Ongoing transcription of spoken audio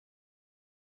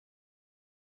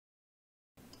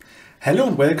Hello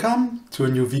and welcome to a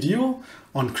new video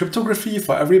on cryptography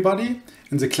for everybody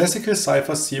in the classical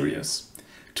Cipher series.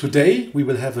 Today we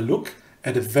will have a look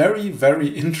at a very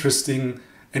interesting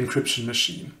encryption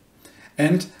machine.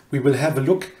 And we will have a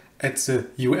look at the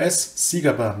US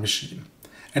SIGABA machine.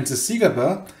 And the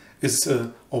SIGABA is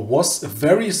or was a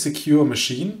very secure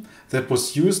machine that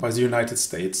was used by the United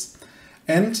States,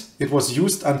 and it was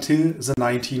used until the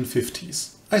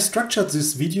 1950s. I structured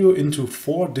this video into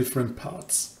 4 different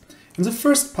parts. In the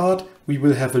first part, we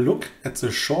will have a look at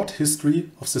the short history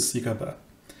of the SIGABA.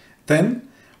 Then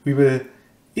we will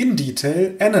in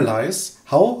detail analyze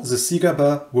how the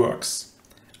SIGABA works.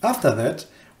 After that,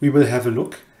 we will have a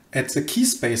look at the key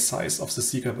space size of the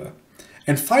SIGABA.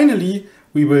 And finally,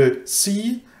 we will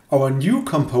see our new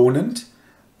component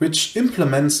which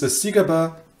implements the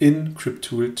SIGABA in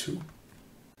CrypTool 2.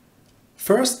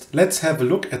 First, let's have a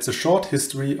look at the short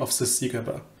history of the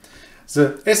SIGABA.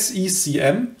 The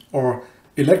SECM, or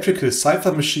Electrical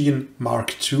Cipher Machine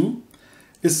Mark II,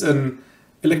 is an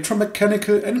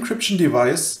electromechanical encryption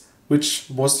device which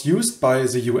was used by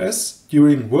the US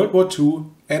during World War II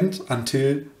and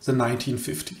until the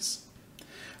 1950s.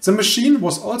 The machine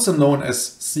was also known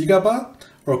as SIGABA,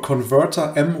 or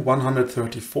Converter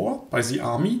M134 by the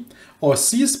Army, or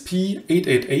CSP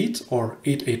 888 or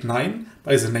 889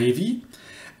 by the Navy,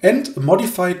 and a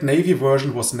modified Navy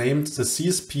version was named the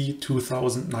CSP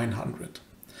 2900.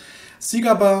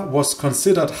 SIGABA was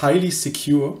considered highly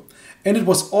secure, and it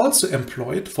was also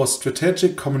employed for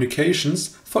strategic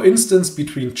communications, for instance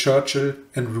between Churchill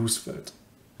and Roosevelt.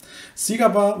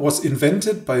 SIGABA was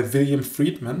invented by William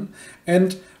Friedman,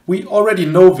 and we already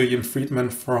know William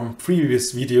Friedman from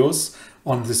previous videos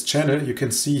on this channel. You can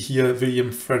see here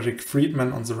William Frederick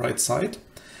Friedman on the right side.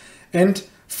 And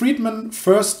Friedman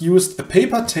first used a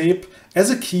paper tape as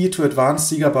a key to advance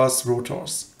SIGABA's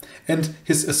rotors. And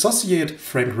his associate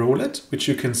Frank Rowlett, which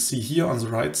you can see here on the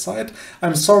right side,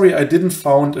 I'm sorry I didn't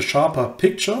find a sharper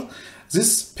picture.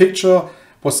 This picture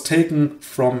was taken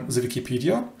from the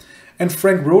Wikipedia. And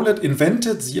Frank Rowlett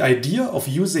invented the idea of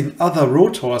using other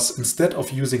rotors instead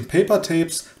of using paper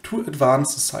tapes to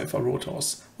advance the cipher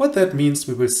rotors. What that means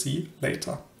we will see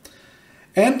later.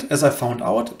 And as I found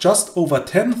out, just over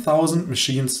 10,000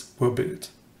 machines were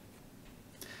built.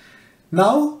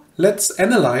 Now let's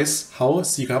analyze how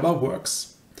SIGABA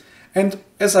works. And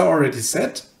as I already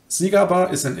said,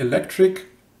 SIGABA is an electric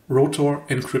rotor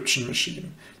encryption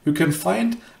machine. You can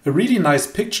find a really nice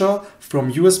picture from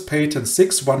US patent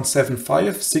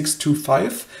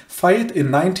 6175625, filed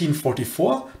in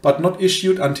 1944 but not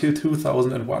issued until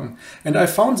 2001. And I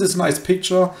found this nice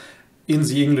picture in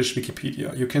the English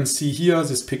Wikipedia. You can see here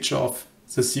this picture of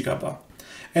the SIGABA.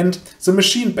 And the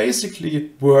machine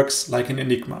basically works like an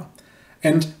enigma.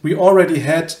 And we already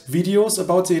had videos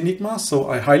about the enigma, so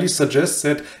I highly suggest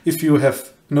that if you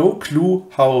have no clue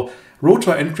how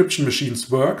rotor encryption machines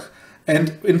work,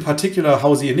 and in particular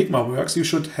how the enigma works, you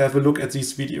should have a look at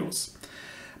these videos.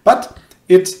 But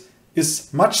it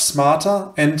is much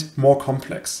smarter and more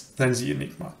complex than the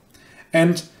enigma.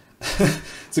 And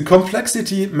the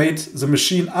complexity made the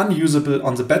machine unusable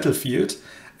on the battlefield,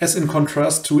 as in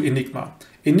contrast to enigma.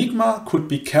 Enigma could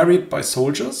be carried by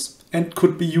soldiers and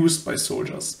could be used by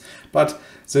soldiers. But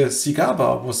the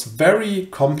SIGABA was very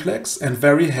complex and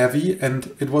very heavy,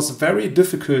 and it was very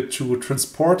difficult to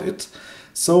transport it,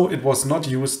 so it was not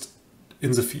used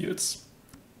in the fields.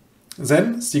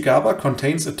 Then SIGABA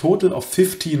contains a total of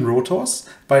 15 rotors,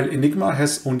 while Enigma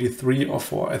has only 3 or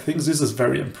 4. I think this is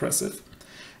very impressive.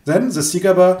 Then the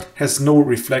SIGABA has no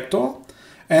reflector,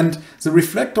 and the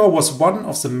reflector was one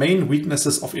of the main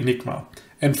weaknesses of Enigma.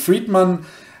 And Friedman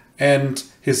and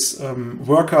his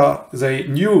worker, they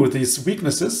knew these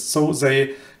weaknesses, so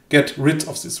they get rid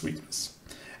of this weakness.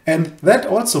 And that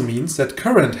also means that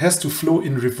current has to flow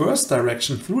in reverse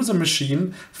direction through the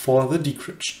machine for the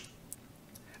decryption.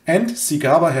 And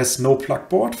SIGABA has no plug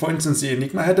board. For instance, the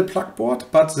Enigma had a plug board,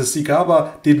 but the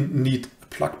SIGABA didn't need a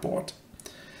plug board.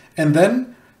 And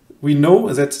then we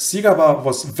know that SIGABA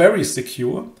was very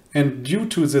secure, and due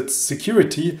to its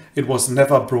security, it was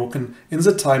never broken in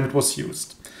the time it was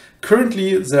used.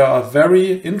 Currently, there are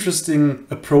very interesting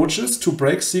approaches to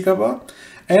break SIGABA,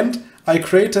 and I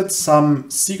created some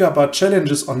SIGABA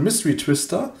challenges on Mystery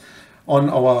Twister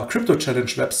on our Crypto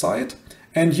Challenge website.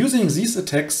 And using these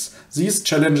attacks, these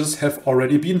challenges have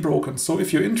already been broken. So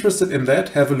if you're interested in that,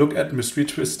 have a look at Mystery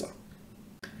Twister.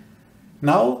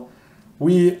 Now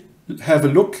we have a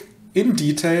look in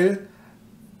detail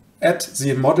at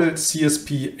the model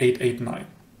CSP 889.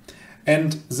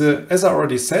 And as I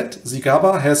already said,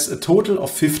 SIGABA has a total of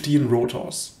 15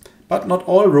 rotors. But not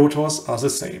all rotors are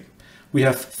the same. We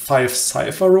have 5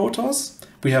 cipher rotors,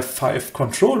 we have 5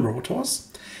 control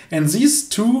rotors. And these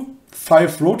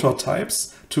 5 rotor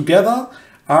types together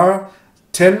are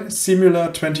 10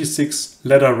 similar 26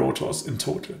 ladder rotors in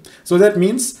total. So that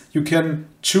means you can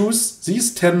choose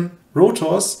these 10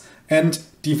 rotors and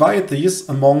divide these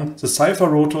among the cipher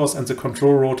rotors and the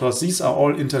control rotors. These are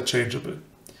all interchangeable.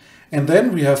 And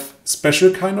then we have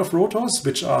special kind of rotors,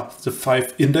 which are the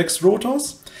 5 index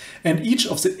rotors. And each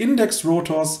of the index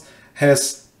rotors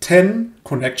has 10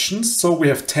 connections. So we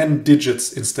have 10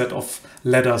 digits instead of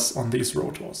letters on these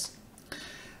rotors.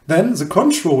 Then the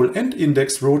control and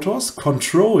index rotors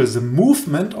control the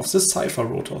movement of the cipher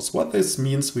rotors. What this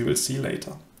means we will see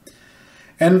later.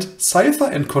 And cipher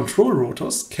and control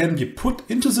rotors can be put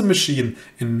into the machine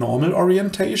in normal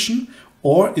orientation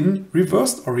or in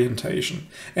reversed orientation.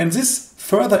 And this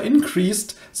further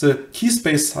increased the key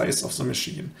space size of the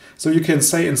machine. So you can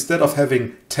say instead of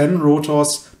having 10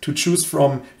 rotors to choose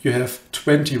from, you have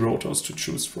 20 rotors to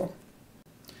choose from.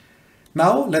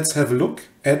 Now let's have a look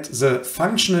at the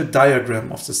functional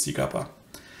diagram of the SIGABA.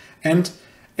 And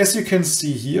as you can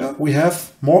see here, we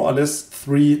have more or less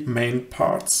 3 main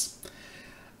parts.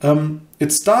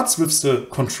 It starts with the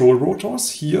control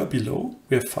rotors here below.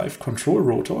 We have 5 control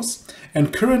rotors,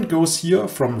 and current goes here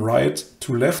from right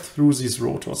to left through these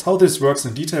rotors. How this works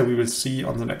in detail we will see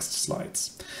on the next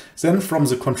slides. Then from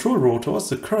the control rotors,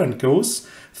 the current goes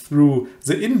through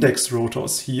the index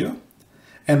rotors here,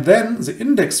 and then the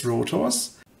index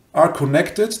rotors are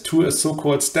connected to a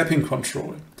so-called stepping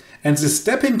control. And the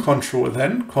stepping control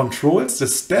then controls the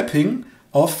stepping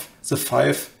of the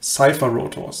 5 cipher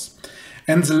rotors.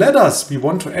 And the letters we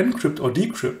want to encrypt or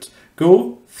decrypt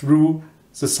go through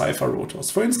the cipher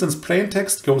rotors. For instance, plain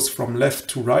text goes from left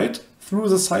to right through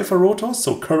the cipher rotors,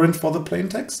 so current for the plain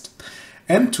text.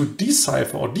 And to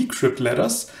decipher or decrypt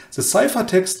letters, the cipher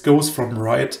text goes from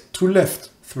right to left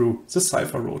through the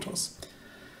cipher rotors.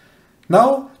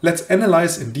 Now let's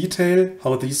analyze in detail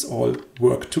how these all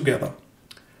work together.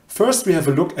 First, we have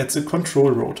a look at the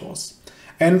control rotors.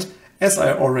 And as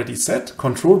I already said,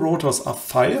 control rotors are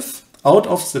 5 out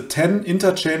of the 10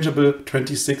 interchangeable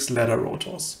 26 ladder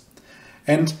rotors.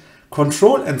 And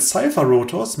control and cipher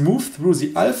rotors move through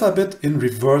the alphabet in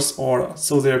reverse order.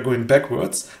 So they are going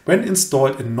backwards when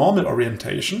installed in normal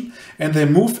orientation, and they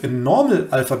move in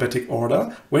normal alphabetic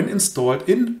order when installed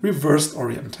in reversed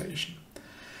orientation.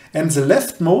 And the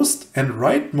leftmost and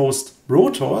rightmost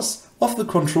rotors of the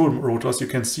control rotors, you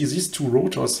can see these 2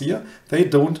 rotors here, they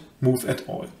don't move at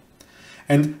all.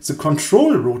 And the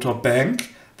control rotor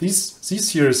bank,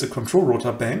 this here is a control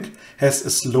rotor bank, has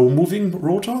a slow moving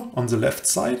rotor on the left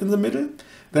side in the middle.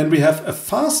 Then we have a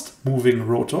fast moving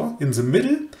rotor in the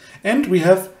middle, and we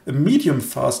have a medium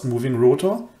fast moving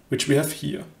rotor, which we have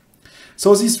here.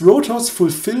 So these rotors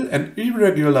fulfill an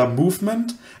irregular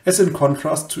movement, as in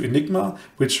contrast to Enigma,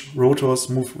 which rotors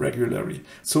move regularly.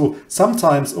 So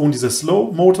sometimes only the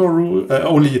slow motor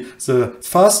only the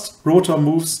fast rotor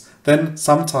moves, then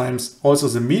sometimes also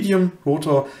the medium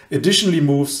rotor additionally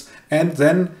moves, and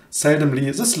then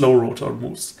seldomly the slow rotor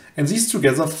moves. And these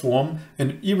together form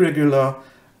an irregular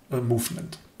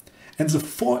movement. And the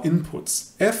 4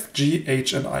 inputs, F, G,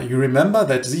 H, and I, you remember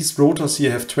that these rotors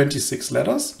here have 26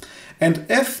 letters, and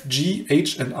F, G,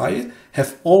 H, and I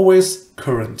have always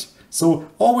current. So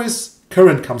always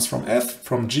current comes from F,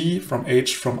 from G, from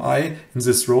H, from I in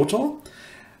this rotor.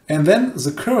 And then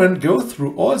the current goes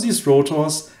through all these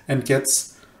rotors and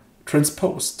gets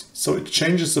transposed. So it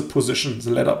changes the position,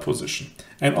 the ladder position.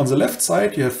 And on the left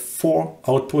side, you have 4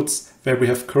 outputs where we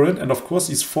have current. And of course,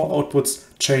 these 4 outputs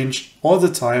change all the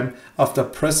time after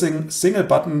pressing a single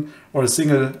button or a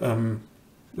single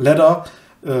letter,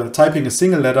 typing a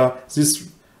single letter.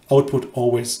 This output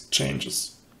always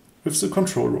changes with the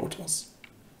control rotors.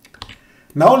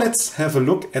 Now let's have a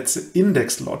look at the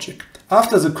index logic.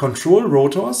 After the control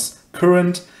rotors,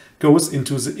 current goes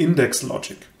into the index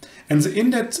logic. And the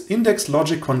index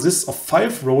logic consists of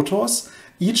 5 rotors,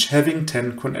 each having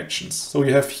 10 connections. So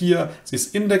you have here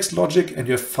this index logic, and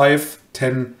you have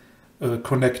 10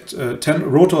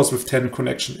 rotors with 10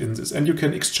 connections in this. And you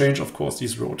can exchange, of course,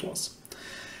 these rotors.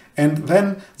 And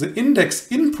then the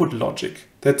index input logic,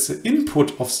 that's the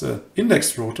input of the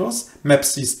index rotors,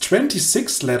 maps these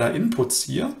 26 ladder inputs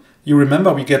here. You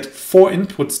remember we get 4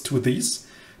 inputs to these,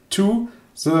 to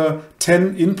the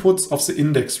 10 inputs of the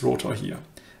index rotor here.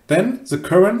 Then the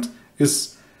current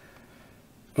is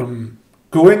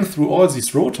going through all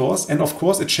these rotors, and of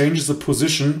course it changes the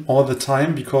position all the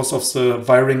time because of the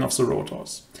wiring of the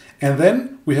rotors. And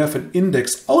then we have an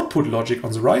index output logic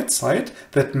on the right side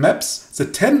that maps the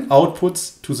 10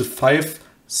 outputs to the 5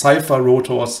 cipher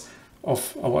rotors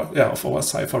of our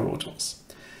cipher rotors.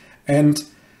 And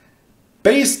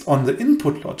based on the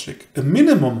input logic, a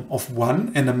minimum of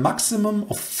 1 and a maximum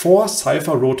of 4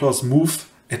 cipher rotors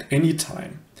move at any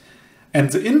time. And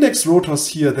the index rotors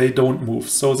here, they don't move.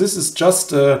 So this is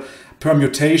just a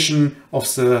permutation of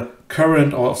the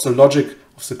current or of the logic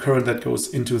of the current that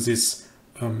goes into these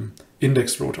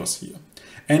index rotors here.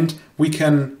 And we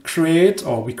can create,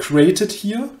 or we created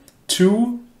here,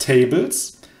 2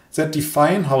 tables that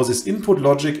define how this input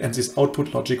logic and this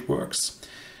output logic works.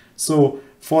 So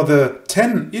for the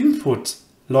 10 input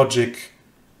logic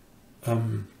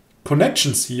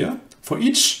connections here, for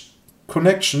each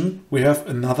connection we have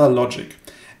another logic.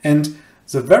 And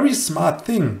the very smart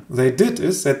thing they did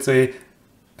is that they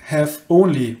have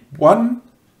only 1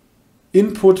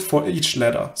 input for each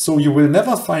letter. So you will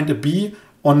never find a B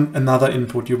on another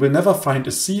input. You will never find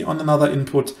a C on another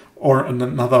input or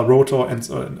another rotor and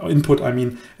input,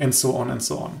 and so on and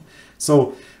so on.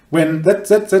 So when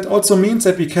that also means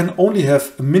that we can only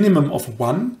have a minimum of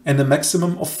 1 and a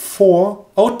maximum of 4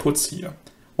 outputs here.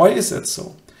 Why is that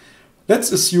so?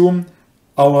 Let's assume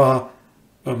our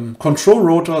control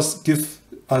rotors give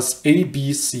us A,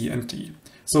 B, C, and D.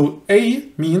 So A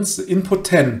means the input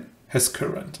 10 has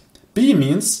current. B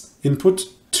means input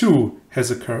 2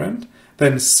 has a current.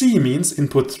 Then C means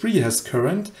input 3 has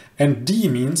current. And D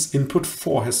means input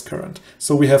 4 has current.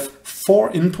 So we have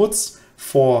 4 inputs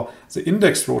for the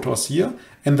index rotors here.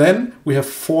 And then we have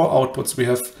 4 outputs. We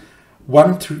have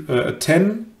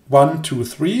 10, 1, 2,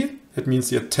 3. That means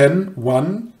here 10,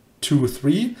 1, 2,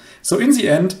 3. So in the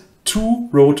end, 2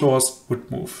 rotors would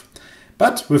move.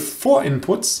 But with 4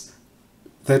 inputs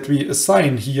that we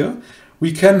assign here,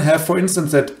 we can have, for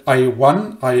instance, that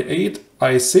I1, I8,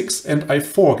 I6 and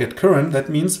I4 get current. That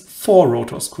means 4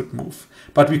 rotors could move.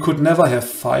 But we could never have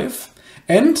 5.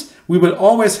 And we will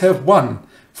always have 1.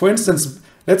 For instance,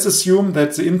 let's assume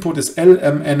that the input is L,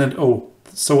 M, N, and O.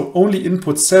 So only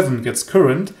input 7 gets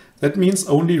current. That means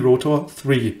only rotor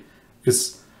 3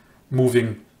 is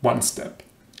moving 1 step.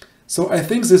 So I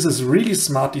think this is really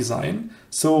smart design.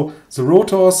 So the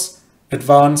rotors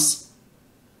advance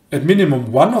at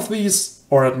minimum 1 of these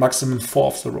or at maximum 4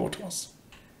 of the rotors.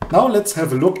 Now let's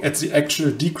have a look at the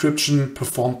actual decryption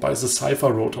performed by the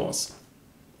cipher rotors.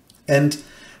 And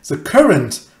the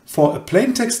current for a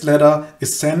plaintext letter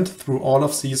is sent through all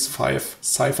of these 5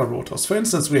 cipher rotors. For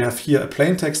instance, we have here a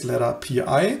plaintext letter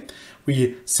PI.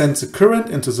 We send the current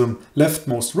into the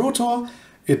leftmost rotor.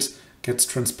 It gets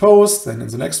transposed, then in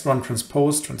the next one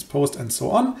transposed, and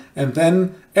so on. And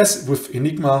then, as with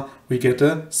Enigma, we get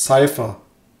a cipher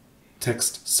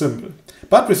text symbol.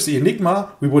 But with the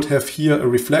Enigma, we would have here a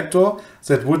reflector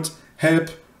that would help,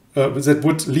 that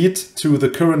would lead to the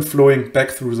current flowing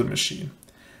back through the machine.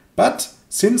 But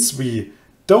since we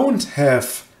don't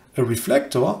have a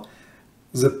reflector,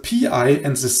 the PI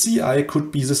and the CI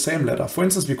could be the same letter. For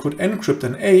instance, we could encrypt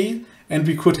an A and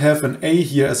we could have an A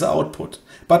here as an output.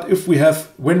 But if we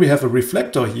have, when we have a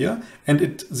reflector here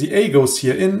and the A goes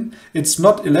here in, it's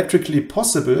not electrically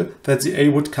possible that the A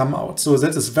would come out. So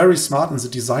that is very smart in the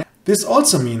design. This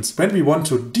also means when we want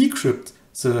to decrypt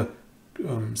the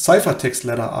ciphertext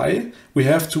letter I, we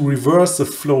have to reverse the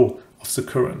flow of the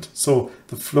current. So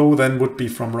the flow then would be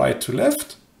from right to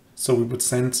left. So we would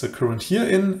send the current here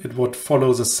in, it would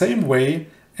follow the same way,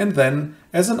 and then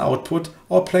as an output,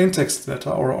 our plaintext letter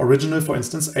or original, for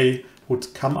instance, A,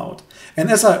 would come out. And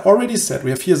as I already said,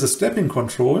 we have here the stepping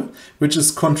control, which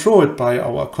is controlled by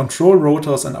our control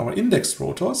rotors and our index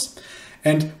rotors.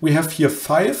 And we have here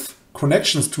 5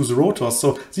 connections to the rotors.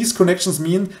 So these connections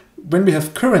mean when we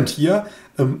have current here,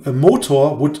 a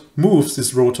motor would move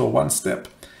this rotor 1 step.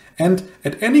 And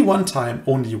at any one time,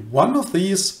 only 1 of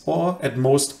these or at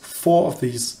most 4 of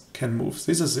these can move.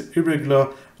 This is the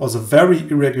irregular or the very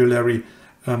irregular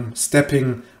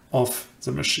stepping of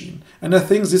the machine. And I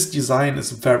think this design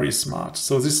is very smart.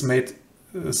 So this made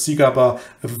SIGABA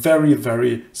a very,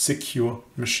 very secure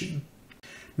machine.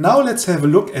 Now let's have a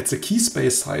look at the key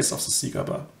space size of the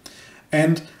SIGABA.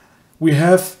 And we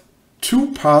have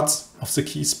 2 parts of the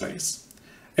key space.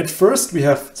 At first we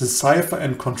have the cipher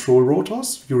and control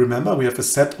rotors. You remember we have a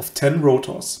set of 10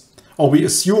 rotors. Or we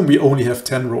assume we only have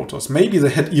 10 rotors. Maybe they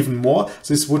had even more.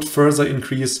 This would further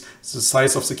increase the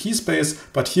size of the key space.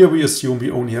 But here we assume we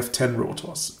only have 10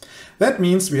 rotors. That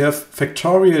means we have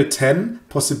factorial 10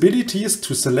 possibilities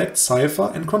to select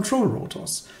cipher and control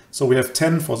rotors. So we have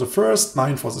 10 for the first,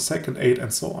 9 for the second, 8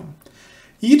 and so on.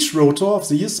 Each rotor of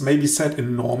these may be set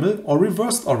in normal or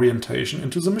reversed orientation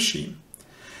into the machine.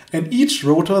 And each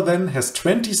rotor then has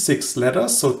 26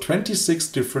 letters, so 26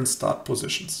 different start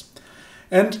positions.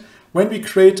 And When we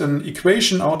create an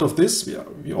equation out of this,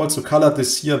 we also colored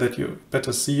this here that you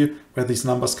better see where these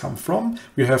numbers come from.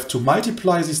 We have to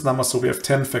multiply these numbers, so we have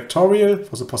 10 factorial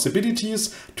for the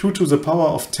possibilities, 2 to the power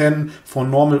of 10 for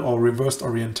normal or reversed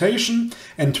orientation,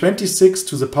 and 26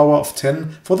 to the power of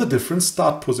 10 for the different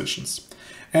start positions.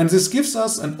 And this gives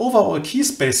us an overall key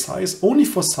space size only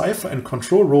for Cipher and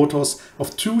control rotors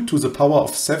of 2 to the power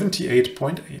of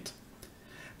 78.8.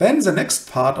 Then the next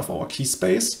part of our key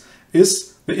space is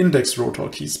the index rotor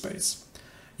key space.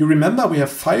 You remember we have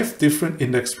 5 different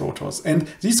index rotors, and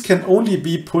these can only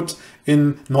be put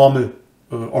in normal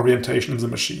orientation in the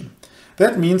machine.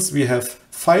 That means we have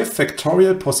 5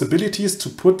 factorial possibilities to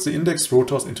put the index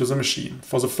rotors into the machine.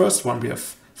 For the first one we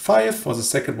have 5, for the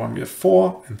second one we have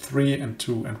 4 and 3 and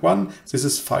 2 and 1. This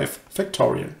is 5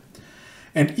 factorial.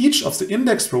 And each of the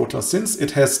index rotors, since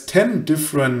it has 10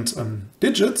 different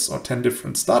digits or 10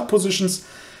 different start positions,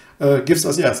 gives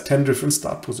us, yes, 10 different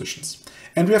start positions.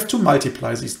 And we have to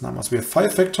multiply these numbers. We have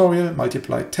 5 factorial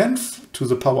multiply 10 to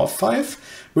the power of 5,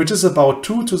 which is about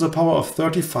 2 to the power of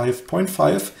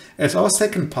 35.5 as our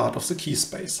second part of the key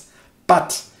space.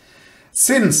 But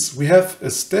since we have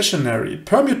a stationary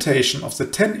permutation of the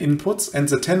 10 inputs and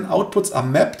the 10 outputs are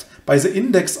mapped by the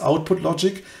index output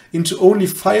logic into only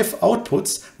 5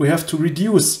 outputs, we have to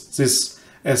reduce this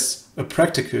as a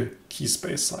practical key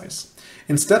space size.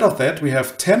 Instead of that, we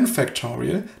have 10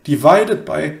 factorial divided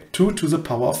by 2 to the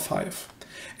power of 5.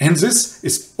 And this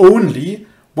is only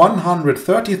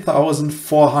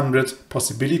 130,400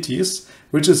 possibilities,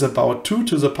 which is about 2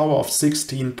 to the power of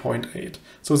 16.8.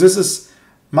 So this is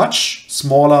much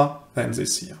smaller than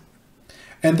this here.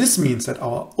 And this means that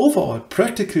our overall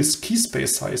practical key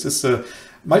space size is a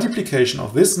multiplication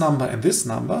of this number,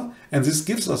 and this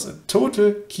gives us a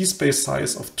total key space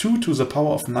size of 2 to the power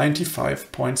of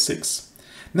 95.6.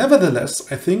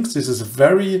 Nevertheless, I think this is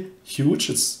very huge,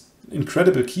 it's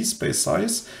incredible key space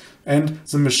size, and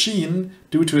the machine,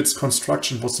 due to its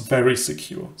construction, was very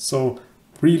secure. So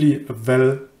really a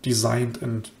well-designed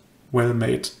and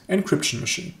well-made encryption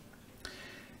machine.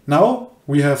 Now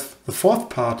we have the fourth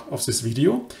part of this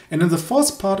video, and in the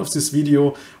fourth part of this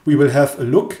video we will have a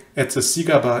look at the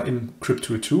SIGABA in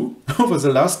CrypTool 2. Over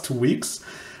the last 2 weeks,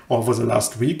 or over the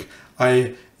last week,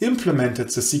 I implemented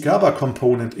the SIGABA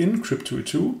component in CrypTool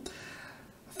 2.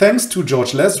 Thanks to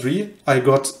George Leslie, I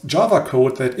got Java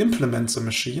code that implements the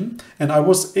machine, and I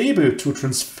was able to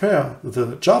transfer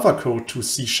the Java code to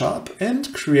C#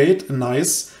 and create a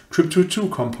nice CrypTool 2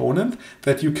 component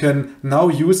that you can now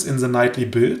use in the nightly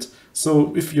build.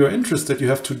 So if you're interested, you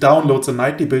have to download the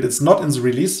nightly build. It's not in the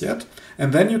release yet,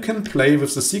 and then you can play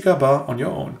with the SIGABA on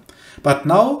your own. But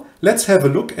now let's have a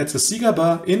look at the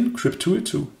SIGABA in CrypTool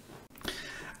 2.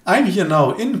 I'm here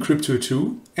now in CrypTool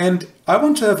 2, and I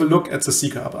want to have a look at the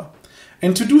SIGABA.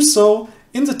 And to do so,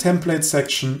 in the template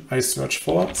section, I search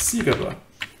for SIGABA.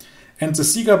 And the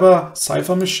SIGABA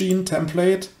Cipher machine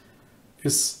template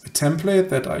is a template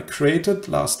that I created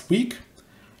last week,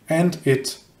 and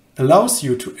it allows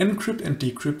you to encrypt and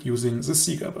decrypt using the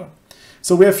SIGABA.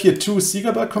 So we have here 2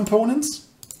 SIGABA components,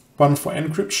 one for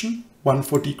encryption, one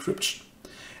for decryption.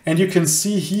 And you can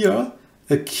see here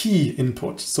a key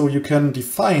input. So you can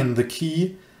define the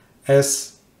key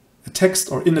as a text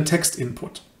or in a text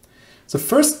input. The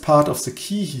first part of the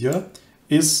key here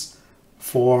is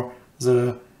for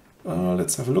the,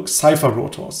 let's have a look, Cipher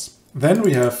rotors. Then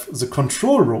we have the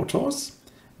control rotors.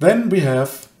 Then we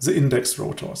have the index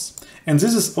rotors. And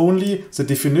this is only the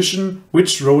definition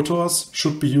which rotors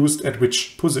should be used at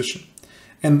which position.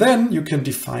 And then you can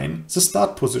define the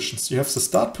start positions. You have the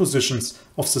start positions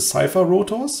of the Cipher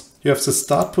rotors, you have the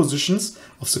start positions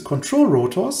of the control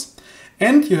rotors,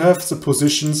 and you have the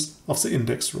positions of the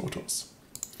index rotors.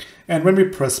 And when we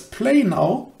press play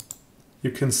now, you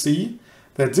can see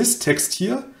that this text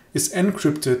here is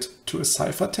encrypted to a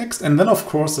Cipher text. And then of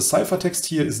course the Cipher text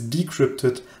here is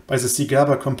decrypted by the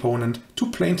SIGABA component to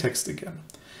plain text again.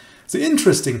 The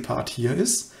interesting part here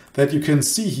is that you can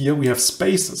see here we have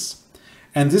spaces.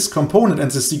 And this component, and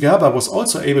the SIGABA was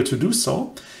also able to do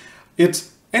so, it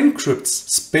encrypts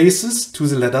spaces to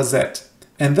the letter Z.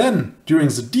 And then during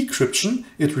the decryption,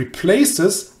 it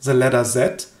replaces the letter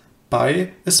Z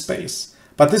by a space.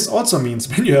 But this also means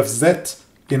when you have Z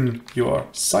in your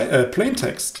plain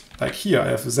text, like here I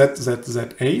have Z, Z, Z,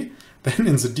 A, then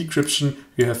in the decryption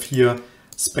you have here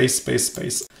space, space,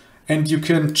 space. And you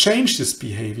can change this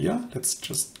behavior. Let's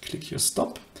just click here,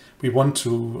 stop. We want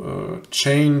to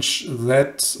change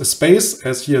that space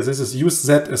as here, this is use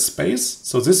Z as space.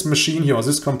 So this machine here, or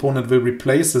this component will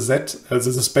replace the Z,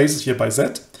 the spaces here by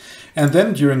Z. And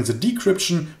then during the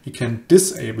decryption, we can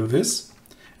disable this.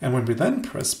 And when we then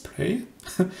press play,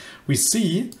 we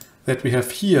see that we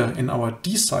have here in our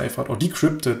deciphered or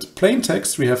decrypted plain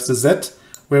text, we have the Z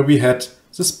where we had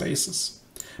the spaces.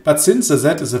 But since the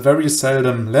Z is a very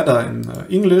seldom letter in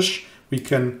English, we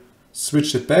can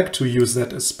switch it back to use Z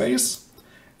as space.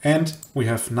 And we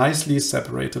have nicely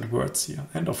separated words here.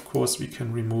 And of course, we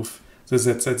can remove the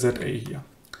ZZZA here.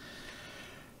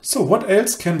 So what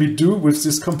else can we do with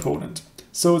this component?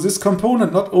 So this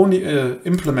component not only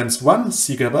implements one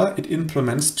SIGABA, it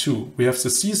implements two. We have the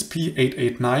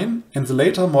CSP889 and the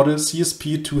later model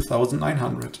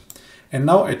CSP2900. And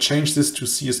now I change this to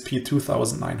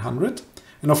CSP2900.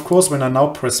 And of course, when I now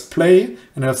press play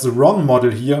and I have the wrong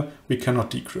model here, we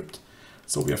cannot decrypt.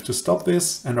 So we have to stop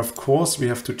this. And of course, we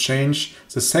have to change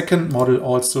the second model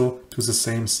also to the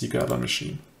same SIGABA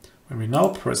machine. When we now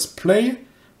press play,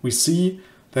 we see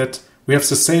that we have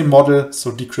the same model,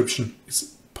 so decryption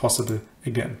is possible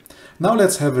again. Now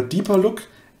let's have a deeper look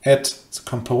at the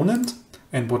component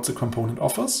and what the component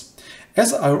offers.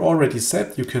 As I already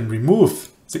said, you can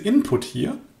remove the input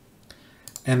here,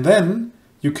 and then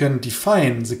you can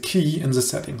define the key in the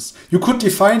settings. You could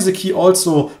define the key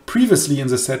also previously in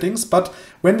the settings, but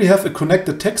when we have a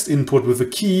connected text input with a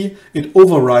key, it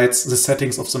overrides the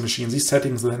settings of the machine. These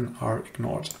settings then are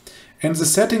ignored. And the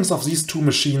settings of these two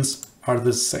machines are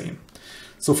the same.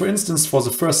 So for instance, for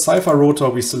the first Cipher rotor,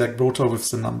 we select rotor with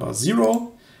the number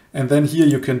 0. And then here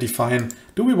you can define,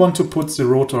 do we want to put the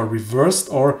rotor reversed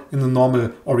or in the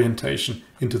normal orientation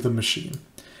into the machine?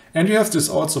 And you have this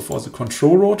also for the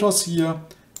control rotors here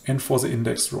and for the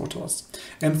index rotors.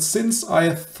 And since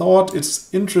I thought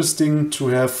it's interesting to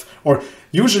have, or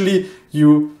usually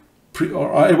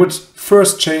I would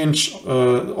first change,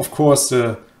 of course,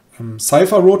 the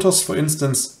Cipher rotors, for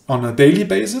instance, on a daily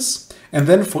basis. And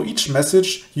then for each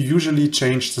message, you usually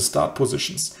change the start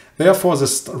positions. Therefore,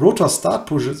 the rotor start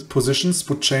positions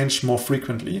would change more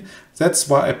frequently. That's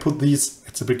why I put these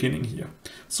at the beginning here.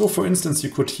 So for instance, you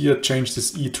could here change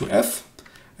this E to F.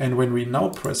 And when we now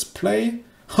press play,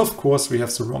 of course, we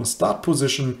have the wrong start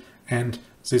position and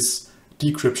this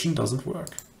decryption doesn't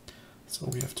work. So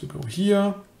we have to go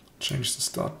here, change the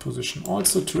start position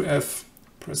also to F,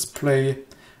 press play.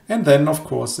 And then, of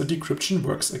course, the decryption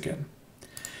works again.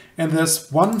 And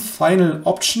there's one final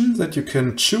option that you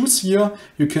can choose here.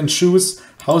 You can choose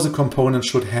how the component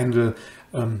should handle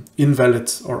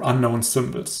invalid or unknown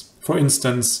symbols. For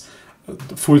instance,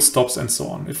 full stops and so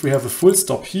on. If we have a full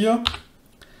stop here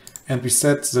and we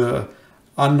set the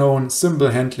unknown symbol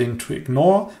handling to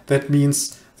ignore, that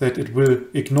means that it will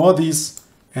ignore these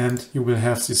and you will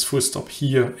have this full stop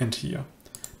here and here.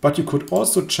 But you could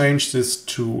also change this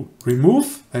to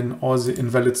remove, then all the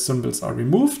invalid symbols are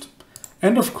removed.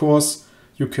 And of course,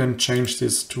 you can change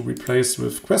this to replace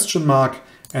with question mark,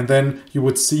 and then you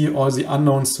would see all the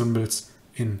unknown symbols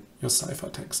in your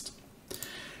ciphertext.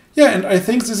 Yeah, and I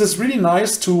think this is really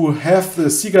nice to have the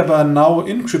SIGABA now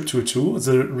in CrypTool 2.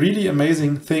 The really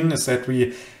amazing thing is that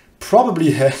we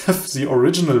probably have the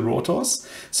original rotors.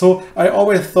 So I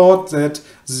always thought that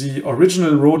the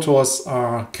original rotors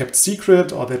are kept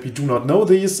secret or that we do not know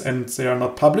these and they are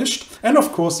not published. And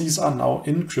of course, these are now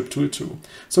in CrypTool 2.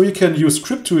 So you can use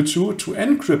CrypTool 2 to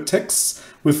encrypt texts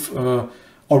with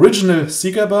original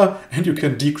SIGABA, and you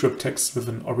can decrypt texts with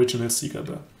an original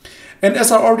SIGABA. And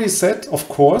as I already said, of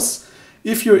course,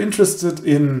 if you're interested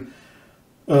in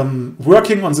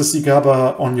working on the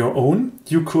SIGABA on your own,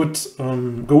 you could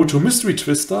go to Mystery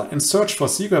Twister and search for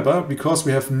SIGABA, because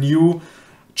we have new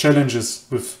challenges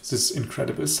with this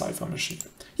incredible Cipher machine.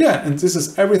 Yeah, and this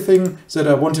is everything that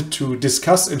I wanted to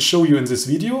discuss and show you in this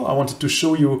video. I wanted to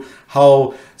show you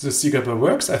how the SIGABA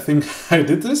works. I think I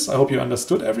did this. I hope you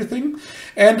understood everything.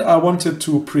 And I wanted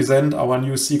to present our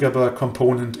new SIGABA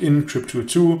component in CrypTool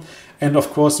 2. And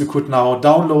of course, you could now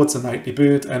download the nightly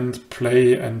build and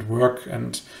play and work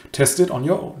and test it on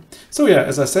your own. So yeah,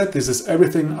 as I said, this is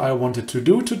everything I wanted to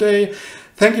do today.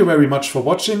 Thank you very much for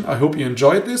watching. I hope you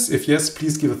enjoyed this. If yes,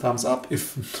 please give a thumbs up.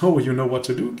 If no, you know what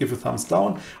to do, give a thumbs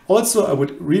down. Also, I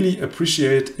would really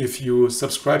appreciate if you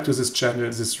subscribe to this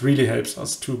channel. This really helps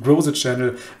us to grow the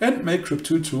channel and make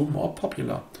CrypTool 2 more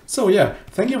popular. So yeah,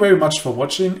 thank you very much for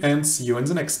watching and see you in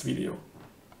the next video.